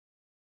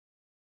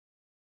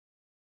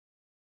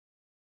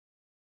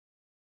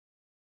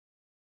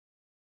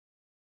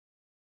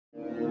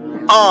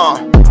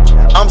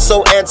I'm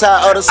so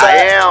anti-other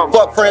side.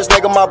 Fuck friends,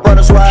 nigga, my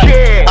brothers ride.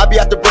 I be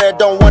out the bread,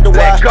 don't wonder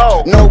why.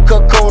 No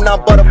cocoon,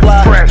 I'm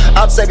butterfly.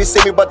 I'm say they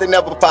see me, but they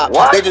never pop.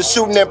 They just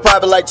shooting in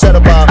private like cheddar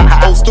bomb.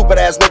 Old stupid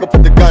ass nigga,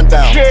 put the gun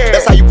down.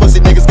 That's how you pussy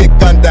niggas get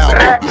gunned down.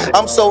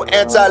 I'm so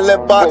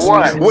anti-lip box.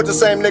 With the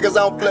same niggas,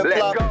 I don't flip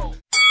flop.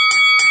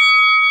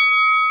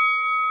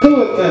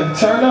 Do it then,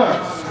 turn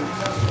up.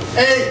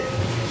 Hey,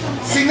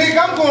 see nigga,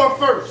 I'm going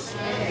first.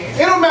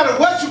 It don't matter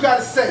what you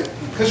gotta say,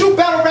 cause you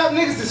battle rap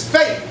niggas is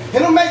fake.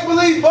 And them make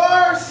believe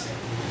bars,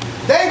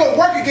 they ain't gonna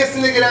work against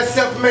the nigga that's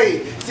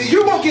self-made. See,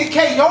 you gonna get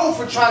KO'd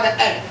for trying to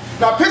act.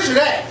 Now picture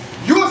that.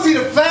 You gonna see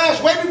the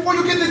flash way before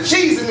you get the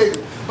cheese,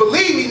 nigga.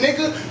 Believe me,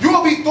 nigga, you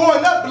gonna be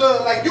throwing up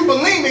blood like you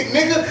bulimic,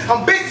 nigga.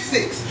 I'm big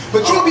 6.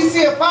 But you gonna be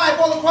seeing 5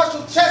 all across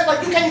your chest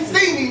like you can't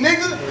see me,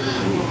 nigga.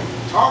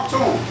 Talk to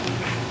him.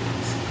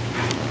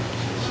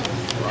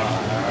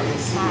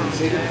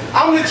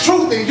 I'm the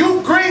truth and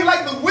you green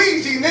like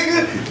Luigi,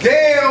 nigga.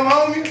 Damn,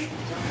 homie.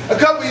 A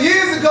couple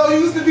years ago, you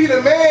used to be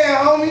the man,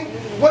 homie.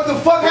 What the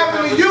fuck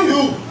happened to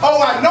you?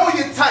 Oh, I know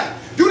your type.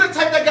 You the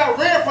type that got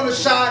ran from the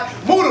shot,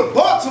 moved to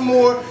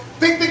Baltimore,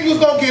 think you was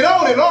gonna get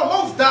on and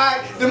almost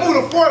died, then moved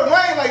to Fort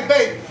Wayne like,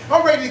 baby,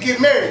 I'm ready to get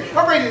married.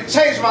 I'm ready to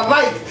change my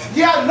life.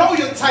 Yeah, I know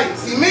your type.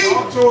 See me?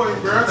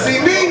 See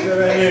me?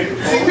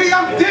 See me?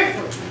 I'm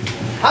different.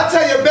 I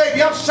tell you,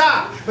 baby, I'm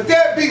shy, but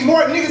there'd be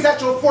more niggas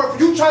at your fort for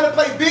you trying to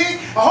play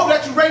big. I hope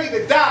that you're ready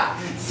to die.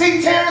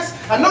 See, Terrence,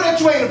 I know that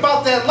you ain't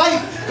about that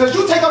life, because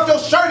you take off your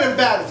shirt in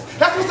battles.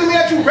 That's supposed to mean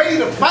that you ready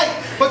to fight,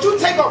 but you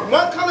take off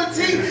one color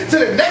tee to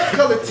the next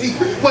color tee.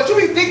 But you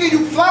be thinking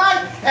you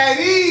fly? At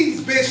ease,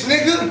 bitch,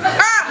 nigga.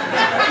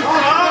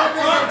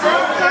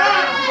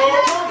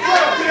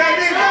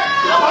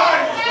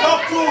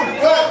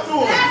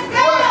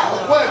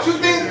 What? You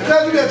think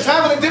because you been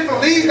traveling to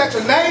different leagues that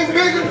your name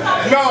bigger?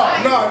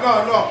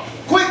 No.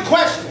 Quick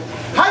question.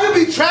 How you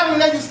be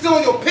traveling and you still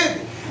on your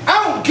pivot?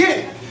 I don't get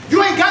it.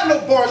 You ain't got no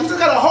bars. You just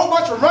got a whole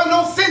bunch of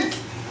run-no sentences.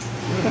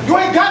 You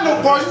ain't got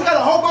no bars. You just got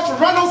a whole bunch of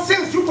run-no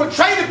sentences. You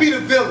portray to be the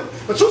villain.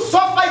 But you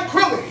soft like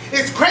Krillin.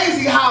 It's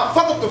crazy how I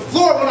fuck up the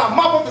floor when I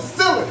mop up the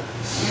ceiling.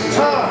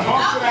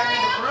 Okay.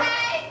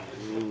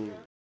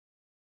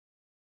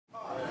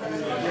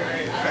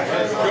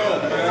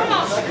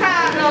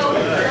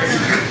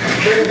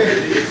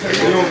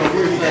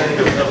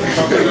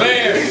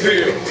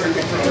 Landfill.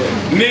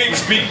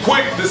 Niggas be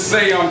quick to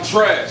say I'm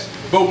trash,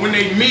 but when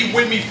they meet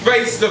with me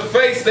face to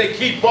face, they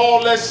keep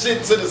all that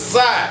shit to the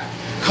side.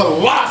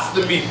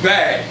 Colostomy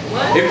bag.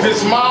 If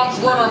his mom's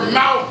run her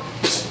mouth,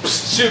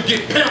 she'll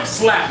get pimp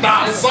slapped.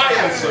 I'll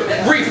silence her.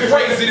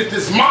 Rephrase it. If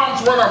his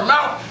mom's run her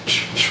mouth,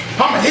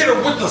 I'ma hit her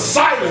with the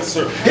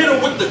silencer. Hit her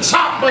with the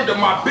chop under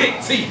my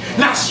big teeth.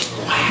 Now she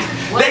quiet.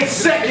 They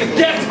second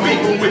guess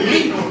beefing with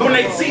me when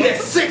they see that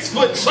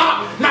 6-foot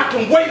chop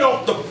knocking weight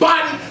off the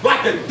body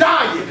like a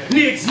diet.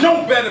 Niggas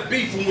know better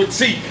beefing with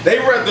T. They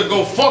rather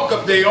go fuck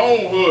up their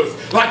own hoods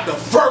like the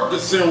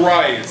Ferguson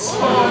riots.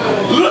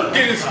 Look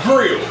at his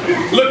grill,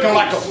 looking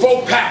like a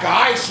 4-pack of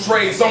ice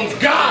trays on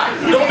God.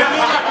 Don't it look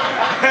like,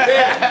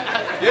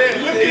 yeah,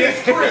 look at his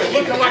grill,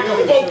 looking like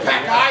a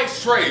 4-pack of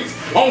ice trays.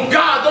 On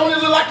God, don't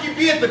it look like he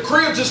be at the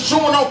crib just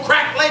chewing on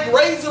crack like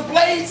razor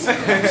blades?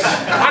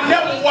 I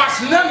never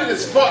watched none of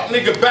this fuck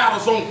nigga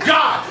battles on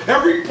God.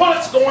 Every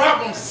punch gonna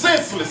have them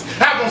senseless,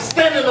 have them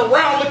standing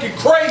around looking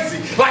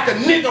crazy like a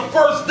nigga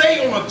first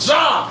day on a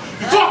job.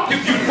 Fuck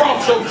if you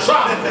brought your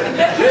chop.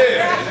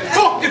 Yeah.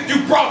 Fuck if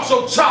you brought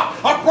your chop.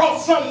 I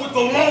brought something with a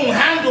long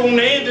handle on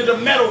the end of the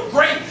metal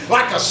grate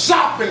like a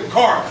shopping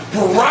cart.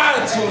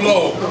 Parietal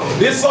lobe.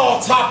 It's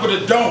all top of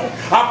the dome.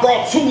 I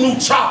brought 2 new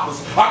choppers.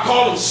 I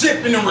call them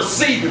shipping and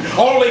receiving.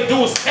 All they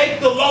do is take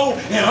the load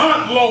and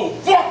unload.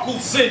 Fuck who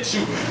sent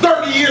you.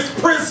 30 years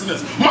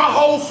prisoners. My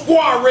whole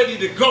squad ready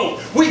to go.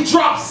 We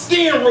dropped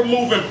skin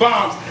removing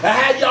bombs. I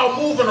had y'all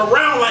moving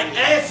around like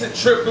acid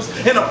trippers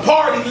in a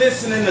party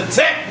listening to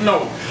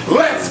techno.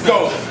 Let's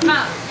go.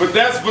 But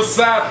that's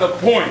beside the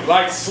point.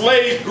 Like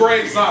slave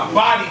graves, I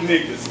body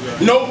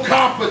niggas. No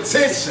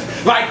competition.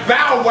 Like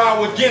Bow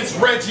Wow against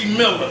Reggie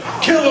Miller.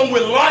 Kill him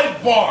with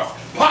light bars.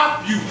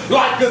 Pop you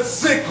like a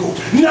sickle,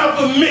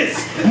 never miss,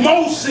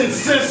 motion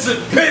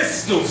censored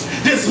pistols.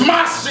 This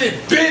my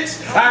shit, bitch.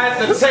 I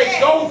had to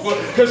take over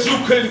cause you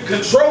couldn't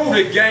control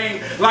the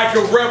game like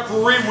a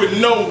referee with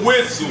no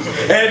whistles.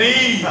 At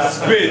ease,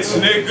 bitch,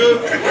 nigga.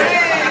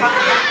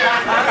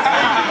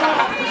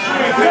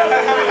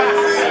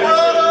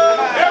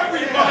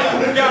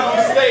 Everybody who got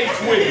on stage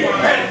with me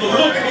had to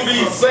look through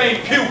these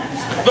same pupils.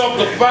 Thump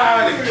the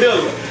fire and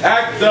kill her.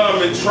 Act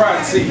dumb and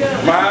try to.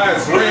 My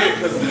eyes red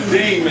cause the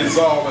demons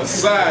all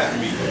inside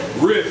me.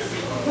 Riff.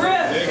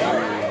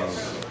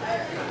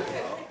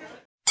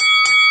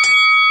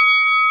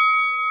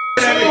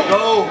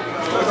 Go.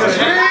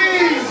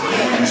 Breathe.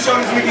 You show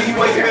this nigga he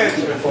plays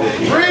basketball.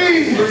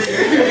 Breathe.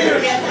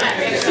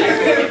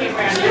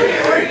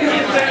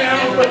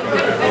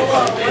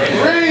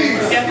 Breathe.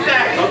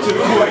 Up to the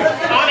court.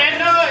 All that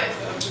noise.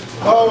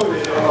 Oh,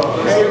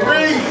 hey,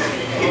 breathe.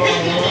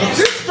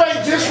 Just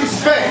straight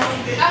disrespect.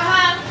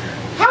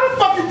 How the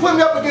fuck you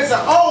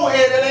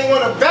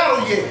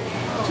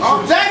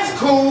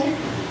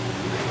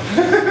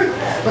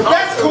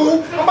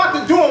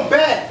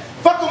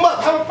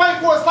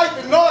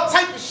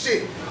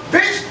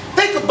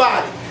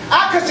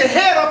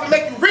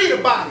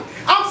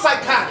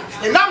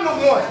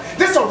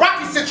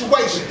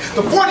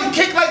The 40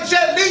 kick like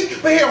Jet Li,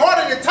 but hit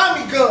harder than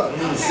Tommy Gun.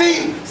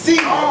 See,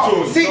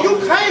 you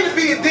claim to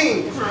be a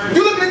demon.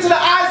 You looking into the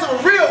eyes of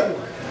a real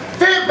one.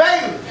 Fair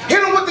Bailey,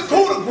 hit him with the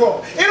coup de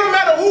grace. It don't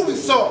matter who we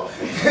saw.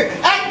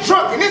 Act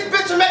drunk, and this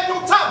bitch will make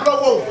your top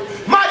blow over.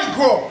 Mighty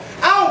Graw.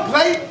 I don't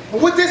play,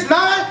 but with this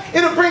 9,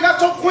 it'll bring out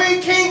your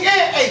queen, king,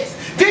 and ace.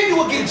 Then you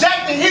will get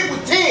jacked and hit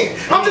with 10.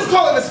 I'm just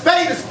calling a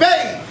spade a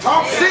spade.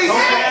 See?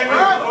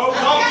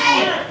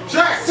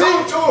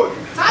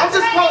 I'm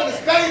just calling a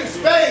spade a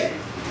spade.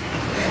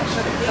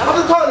 I'm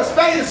just calling a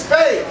spade a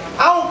spade.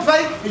 I don't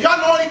play, and y'all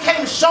know I only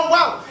came to show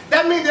out.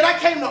 That means that I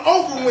came to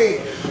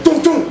overwin.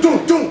 Doom, doom,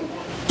 doom, doom.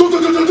 Doom,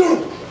 doom, doom, doom,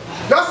 doom.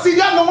 Y'all see,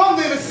 y'all know I'm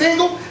living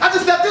single. I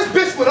just left this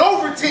bitch with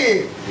over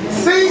 10.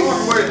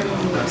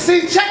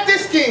 See, check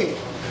this scheme.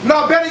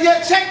 No, better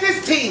yet, check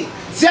this team.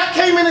 See, I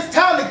came in this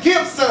town to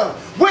give some.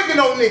 Wigging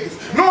on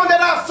niggas, knowing that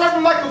I serve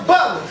him like a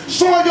butler,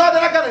 showing y'all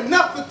that I got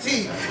enough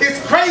fatigue. It's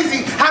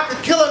crazy how I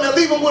could kill him and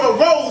leave him with a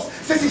rose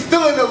since he's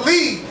still in the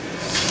league.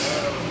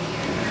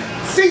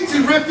 See,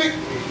 T-Rifik,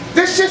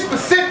 this shit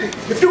specific.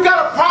 If you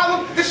got a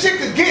problem, this shit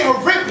could get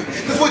horrific.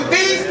 Cause with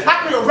these,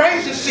 I can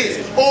arrange the shit.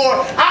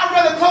 Or I'd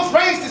rather close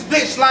range this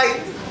bitch like,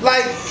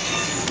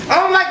 I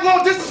don't like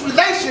long distance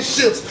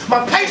relationships.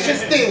 My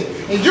patience thin.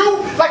 And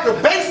you like a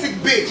basic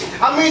bitch.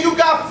 I mean, you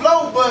got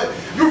flow, but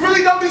you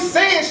really don't be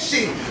saying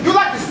shit. You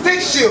like the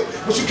stick shift,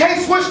 but you can't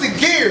switch the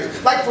gears.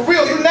 Like for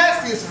real, you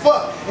nasty as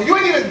fuck. And you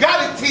ain't even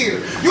got a tear.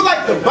 You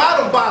like the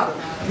bottom.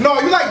 No,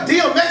 you like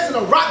DMX in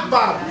a rock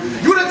bottom.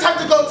 You the type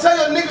to go tell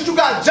your niggas you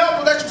got jumped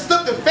or that you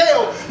slipped and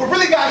failed, but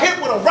really got hit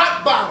with a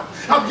rock bottom.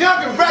 I'm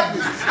young and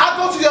reckless. I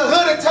go to your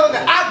hood and tell them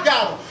that I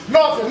got them.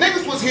 No, if the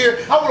niggas was here,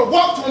 I would have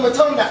walked to them and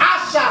told them that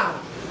I shot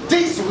them.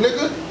 Diesel,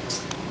 nigga.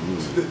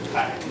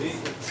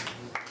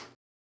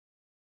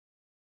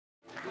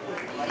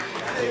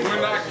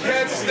 When I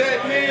catch that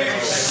nigga,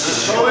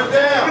 Slow it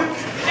down.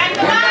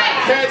 when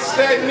I catch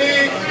that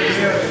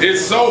nigga,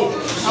 it's over.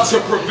 To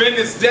prevent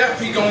his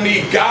death, he gon'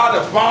 need God,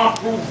 a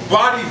bomb-proof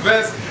body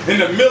vest,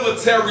 and the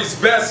military's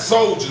best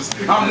soldiers.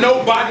 I'm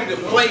nobody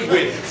to play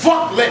with.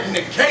 Fuck letting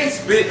the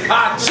case bit.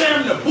 I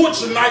jam the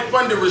butcher knife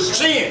under his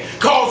chin,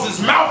 cause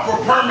his mouth a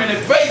permanent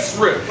face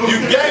rip. You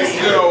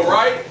gangster though,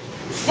 right?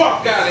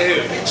 Fuck out of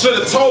here.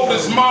 Should've told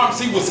his moms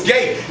he was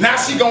gay. Now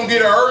she gonna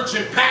get an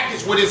urgent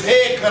package with his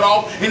head cut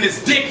off and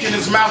his dick in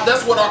his mouth.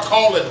 That's what I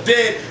call a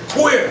dead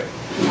queer.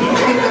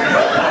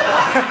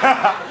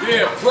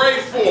 Yeah,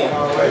 pray for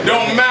him.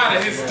 Don't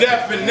matter, his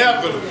death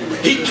inevitable.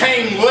 He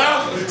came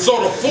left,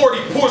 so the 40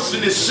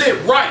 pushing his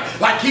shit right,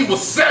 like he was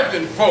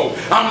 7'4".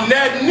 I'm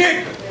that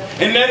nigga.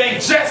 And that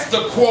ain't just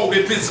a quote.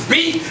 If it's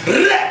beef,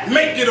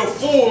 make it a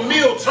full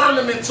meal, turn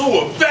them into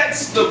a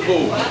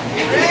vegetable.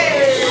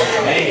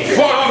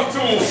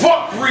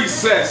 Fuck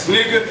recess,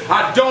 nigga.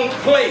 I don't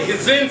play.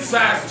 His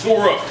insides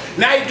tore up.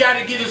 Now he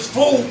gotta get his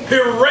food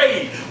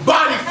pureed.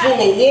 Body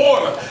full of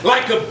water,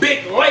 like a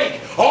big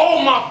lake.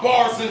 All my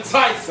bars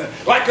enticing,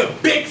 like a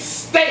big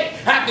steak.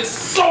 Have his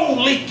soul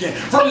leaking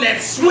from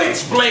that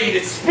switchblade.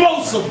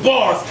 Explosive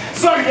bars,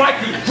 something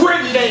like a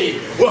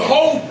grenade. With a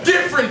whole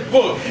different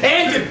book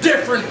and a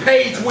different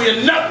page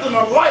where nothing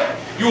alike.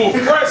 You a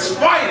fresh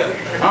fighter.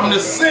 I'm the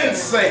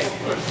sensei.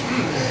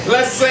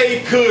 Let's say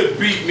he could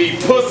beat me.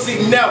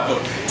 Pussy never.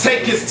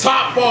 Take his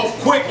top off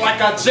quick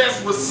like I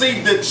just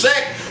received a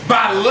check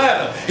by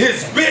letter.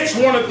 His bitch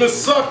wanted to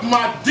suck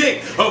my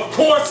dick. Of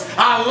course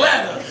I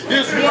let her.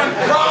 There's one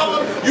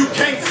problem you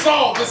can't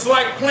solve. It's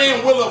like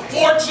playing Wheel of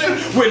Fortune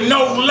with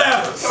no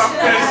letters.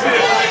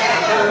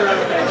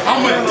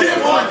 I'm a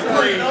different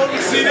breed.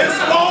 See this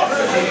loss?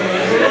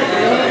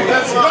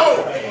 Let's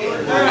go.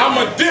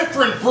 I'm a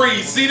different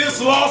breed. See,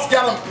 this loss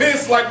got him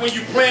pissed like when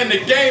you playing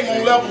the game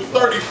on level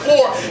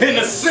 34 and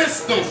the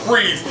system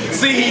freeze.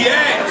 See, he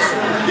asked.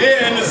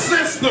 Yeah, and the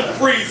system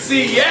freeze.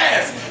 See, he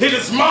asked. Hit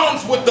his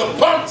mom's with the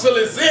pump till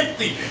it's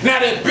empty. Now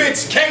that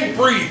bitch can't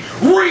breathe.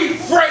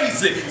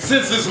 Rephrase it.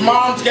 Since his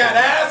mom's got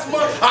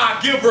asthma, I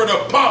give her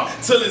the pump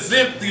till it's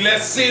empty.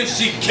 Let's see if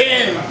she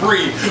can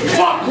breathe.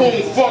 Fuck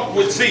whom fuck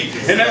with T.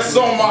 And that's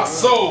on my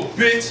soul,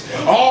 bitch.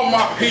 All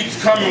my peeps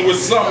coming with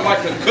something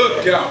like a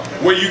cookout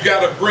where you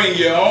gotta bring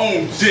your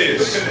own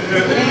dish.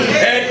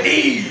 At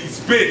ease,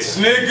 bitch,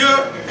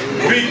 nigga.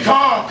 Be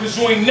calm, cause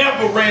you ain't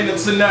never ran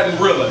into nothing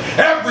realer.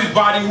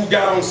 Everybody who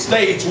got on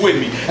stage with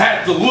me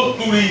had to look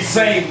through these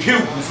same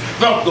pupils,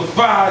 felt the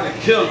fire to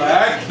kill her,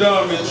 act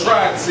dumb and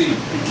try to.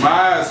 My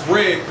eyes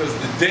red cause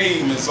the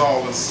demon's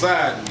all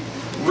inside me.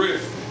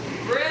 Riff.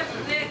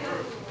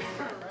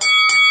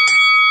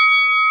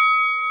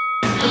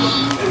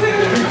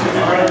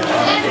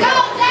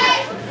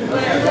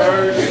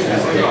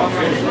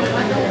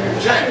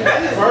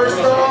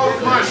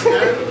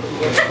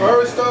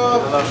 First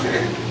off,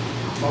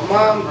 my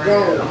mom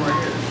gone.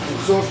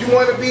 So if you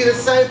want to be in the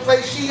same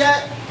place she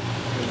at,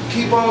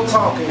 keep on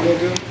talking,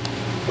 nigga.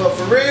 But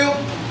for real,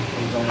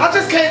 I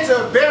just came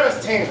to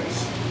embarrass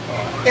Terrence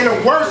in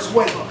a worse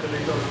way.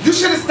 You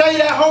should have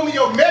stayed at home in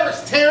your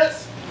marriage,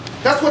 Terrence.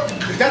 That's what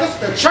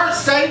the church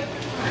say.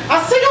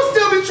 I see you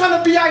still be trying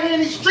to be out here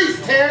in these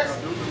streets, Terrence,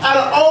 at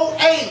an old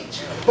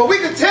age. But we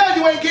can tell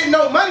you ain't getting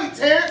no money,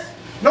 Terrence.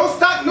 No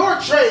stock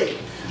nor trade.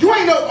 You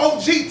ain't no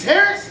OG,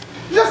 Terrence.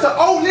 You just an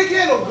old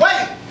nigga in the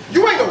way.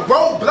 You ain't a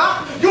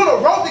roadblock. You on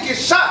the road to get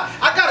shot.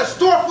 I got a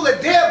store full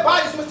of dead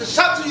bodies, Mr.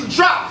 Shot till you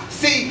drop.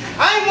 See,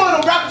 I ain't one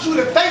of them rappers you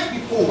done faced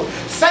before.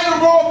 Say the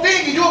wrong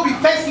thing and you'll be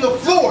facing the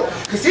floor.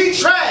 Cause he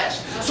trash,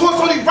 so it's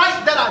only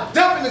right that I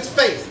dump in his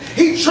face.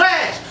 He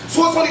trash,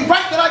 so it's only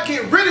right that I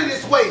get rid of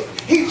this waste.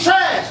 He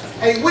trash.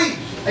 Hey, Reese.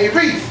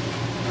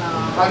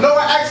 I know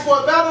I asked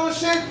for a battle and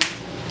shit,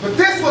 but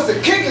this was a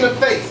kick in the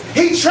face.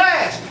 He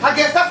trash. I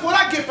guess that's what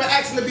I get for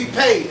asking to be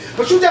paid.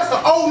 But you just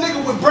an old nigga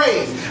with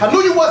braids. I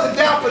knew you wasn't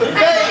down for the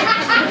fade.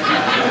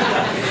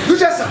 You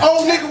just an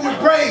old nigga with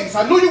braids.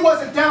 I knew you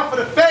wasn't down for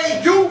the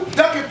fade. You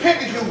ducking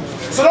picayune.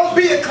 So don't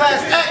be a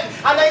class act.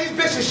 I name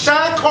these bitches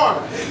Sean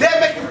Carter. They'll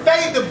make you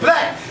fade to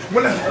black.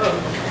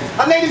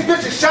 I name these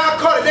bitches Sean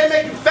Carter. They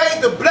make you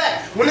fade to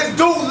black. When this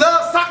dude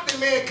loves sock to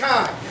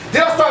mankind.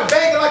 Then I start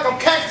banging like I'm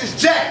Cactus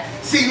Jack.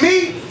 See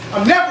me?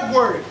 I'm never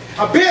worried.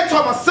 I been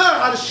taught my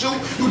son how to shoot.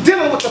 You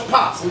dealing with the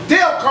pops. I'm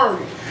Dale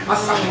Curry. I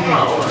saw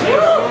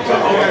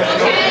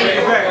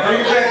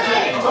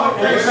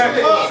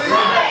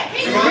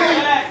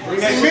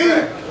See me?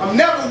 I'm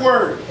never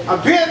worried. I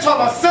been taught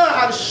my son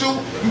how to shoot.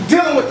 You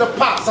dealing with the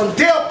pops. I'm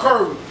Dale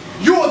Curry.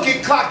 You will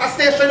get clocked. I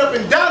stand straight up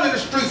and down in the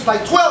streets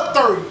like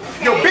 12:30.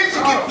 Your bitch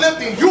will get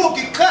flipped and you will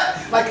get cut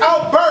like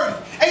Al Birdie.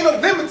 Ain't no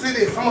limit to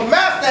this. I'm a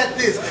master at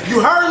this.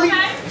 You heard me?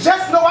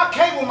 Just know I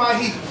came with my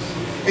heat.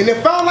 And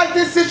if I don't like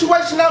this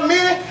situation I'm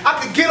in, I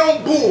could get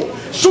on board.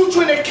 Shoot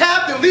you in the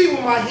cap and leave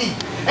with my heat.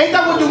 Ain't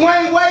that what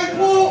Dwayne Wade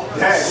pulled?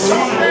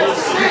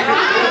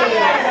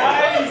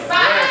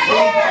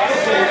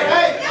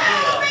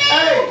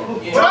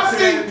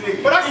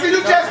 But I see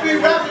you just be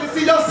rapping to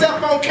see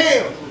yourself on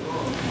cam.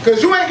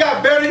 Cause you ain't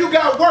got better, you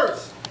got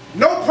worse.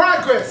 No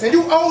progress, and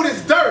you old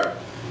as dirt.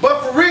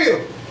 But for real,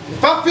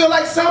 if I feel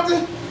like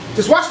something,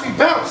 just watch me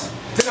bounce.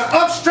 Then I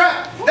up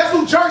strap. That's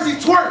New Jersey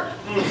twerk.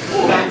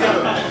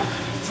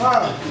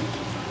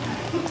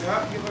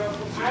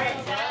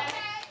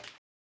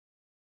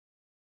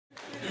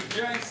 You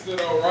gangster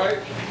though, right?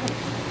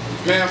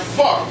 Man,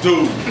 fuck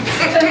dude.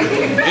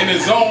 In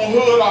his own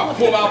hood, I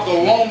pull out the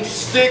long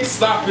stick,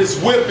 stop his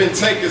whip, and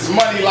take his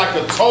money like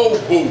a toll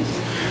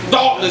booth.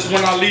 Thoughtless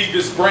when I leave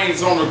his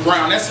brains on the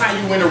ground. That's how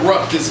you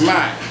interrupt his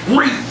mind.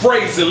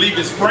 Rephrase it, leave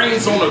his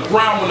brains on the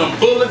ground when the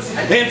bullets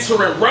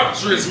enter and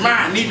rupture his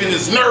mind. Even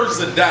his nerves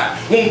will die.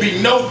 Won't be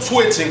no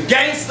twitching.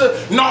 Gangster?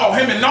 No,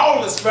 him and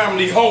all his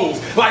family hoes.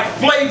 Like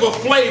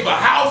Flavor,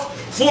 house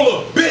full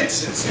of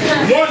bitches.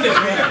 Wannabes,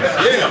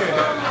 yeah.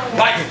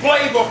 Like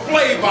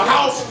Flavor,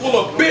 house full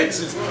of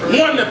bitches.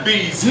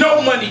 Wannabes,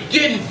 no money,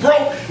 getting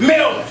broke.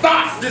 Male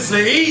thoughts, this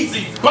an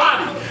easy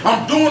body.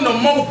 I'm doing the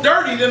more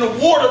dirty than the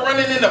water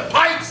running in the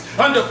pipes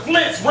under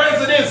Flint's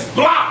residence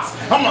blocks.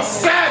 I'm a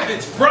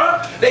savage,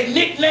 bruh. They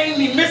nicknamed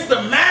me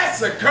Mr.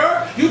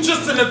 Massacre. You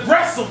just an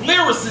aggressive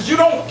lyricist. You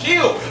don't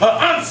kill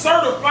an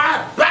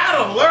uncertified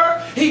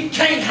battler. He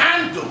can't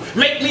handle.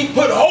 Make me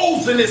put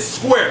holes in his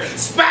square.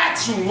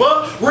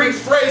 Spatula.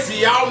 Rephrase it.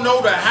 Y'all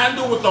know the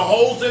handle with the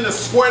holes in the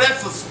square.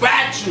 That's a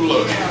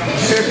spatula.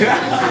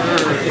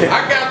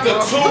 I got the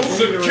tools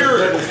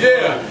secured.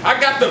 Yeah. I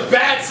got the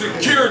bat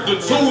secured. The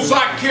tools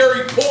I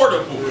carry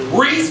portable.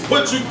 Reese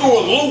put you through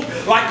a loop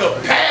like a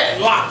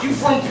padlock. You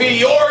from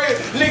Peoria?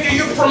 Nigga,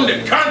 you from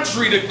the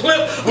country. The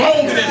clip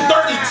longer than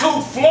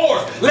 32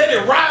 floors. Let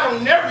it ride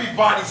on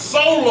everybody.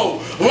 Solo.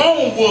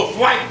 Lone wolf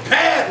like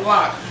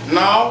padlock.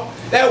 No.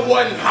 That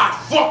wasn't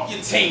hot. Fuck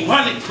your team.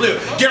 100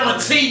 clip.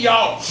 Guarantee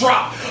y'all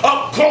drop.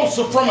 Up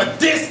closer from a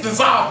distance,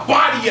 I'll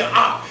body you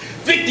up.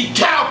 50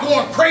 cal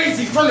going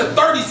crazy from the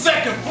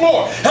 32nd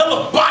floor.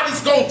 Hella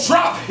bodies gonna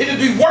drop. It'll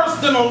be worse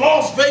than a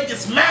Las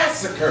Vegas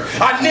massacre.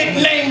 I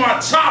nicknamed my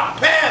chop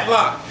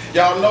Padlock.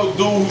 Y'all know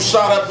dude who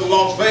shot up the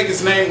Las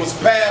Vegas name was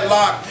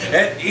Padlock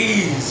at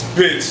ease,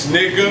 bitch,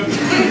 nigga.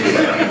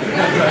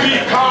 Be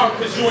calm,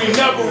 cause you ain't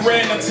never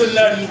ran into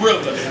nothing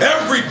realer.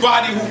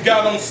 Everybody who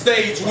got on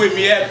stage with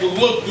me had to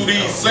look through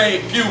these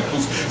same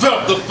pupils.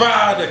 Felt the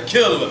fire to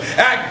kill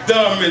her. Act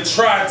dumb and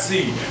try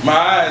T. My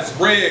eyes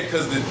red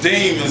cause the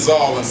demon's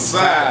all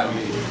inside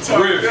me.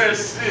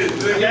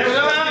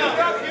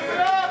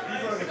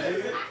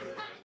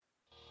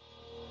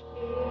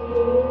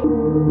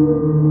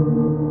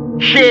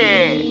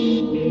 Shit.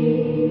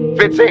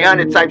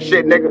 1500 type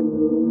shit, nigga.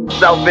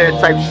 South Bend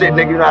type shit,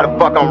 nigga. You know how the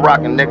fuck I'm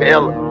rocking, nigga.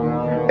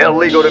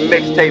 Illegal to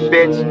mixtape,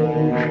 bitch.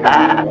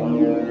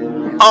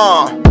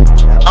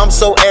 I'm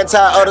so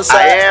anti-other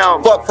side. I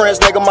am. Fuck friends,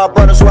 nigga, my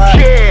brothers ride.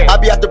 Yeah. I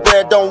be out the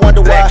bread, don't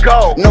wonder why.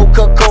 No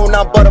cocoon,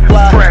 I'm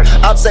butterfly.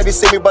 I'm say they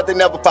see me, but they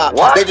never pop.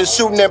 What? They just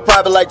shooting in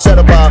private like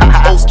cheddar bomb.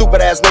 Old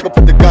stupid ass nigga,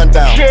 put the gun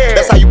down. Yeah.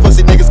 That's how you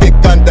pussy niggas get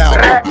gunned down.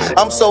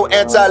 I'm I'm so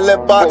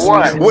anti-lip box.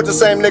 With the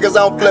same niggas,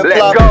 I don't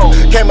flip-flop.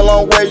 go. Came a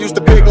long way, used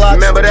to big locks.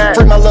 Remember that?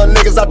 Free my little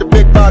niggas out the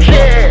big box.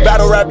 Yeah.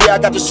 Battle rap, yeah, I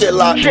got the shit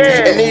locked.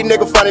 Yeah. And these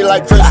niggas funny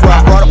like Chris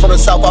Rock. Brought up on the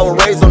South, I was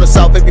raised on the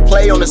South. If you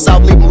play on the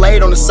South, leave them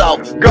laid on the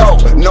South. Go.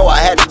 No, I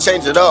had to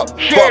change it up.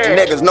 Fuck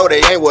niggas, know they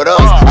ain't with us.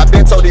 I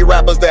been told these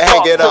rappers to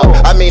hang it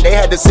up. I mean, they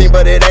had to see,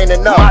 but it ain't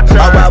enough.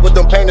 I ride with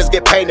them painters,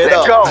 get painted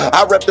up.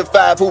 I rep the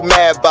 5 who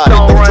mad about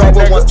it. Them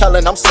drunk ones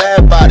telling I'm sad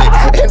about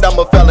it. And I'm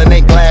a felon,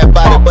 ain't glad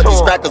about it. But these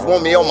crackers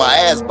want me on my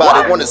ass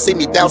about it. Wanna see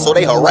me down, so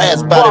they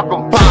harass about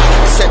it.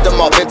 Sent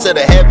them off into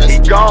the heavens.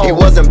 He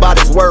wasn't about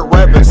his word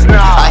reverence.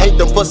 I hate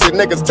them pussy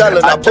niggas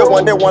telling. I put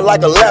one in one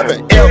like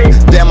 11.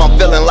 Damn, I'm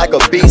feeling like a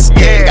beast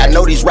king. I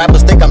know these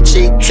rappers think I'm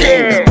cheating.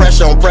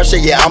 Pressure on pressure,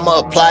 yeah, I'ma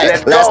apply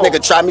it. Last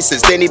nigga tried me,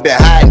 since then he been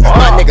hiding.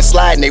 My niggas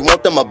sliding, they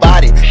want them a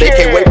body. They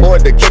can't wait for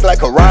it to kick like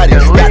karate.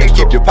 Gotta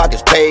keep your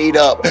pockets paid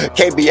up.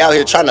 Can't be out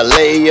here trying to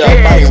lay up.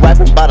 I ain't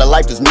rapping about a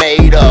life that's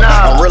made up.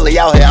 I'm really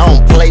out here, I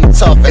don't play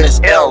tough, and it's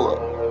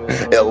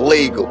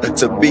illegal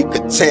to be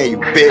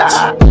continued,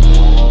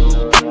 bitch.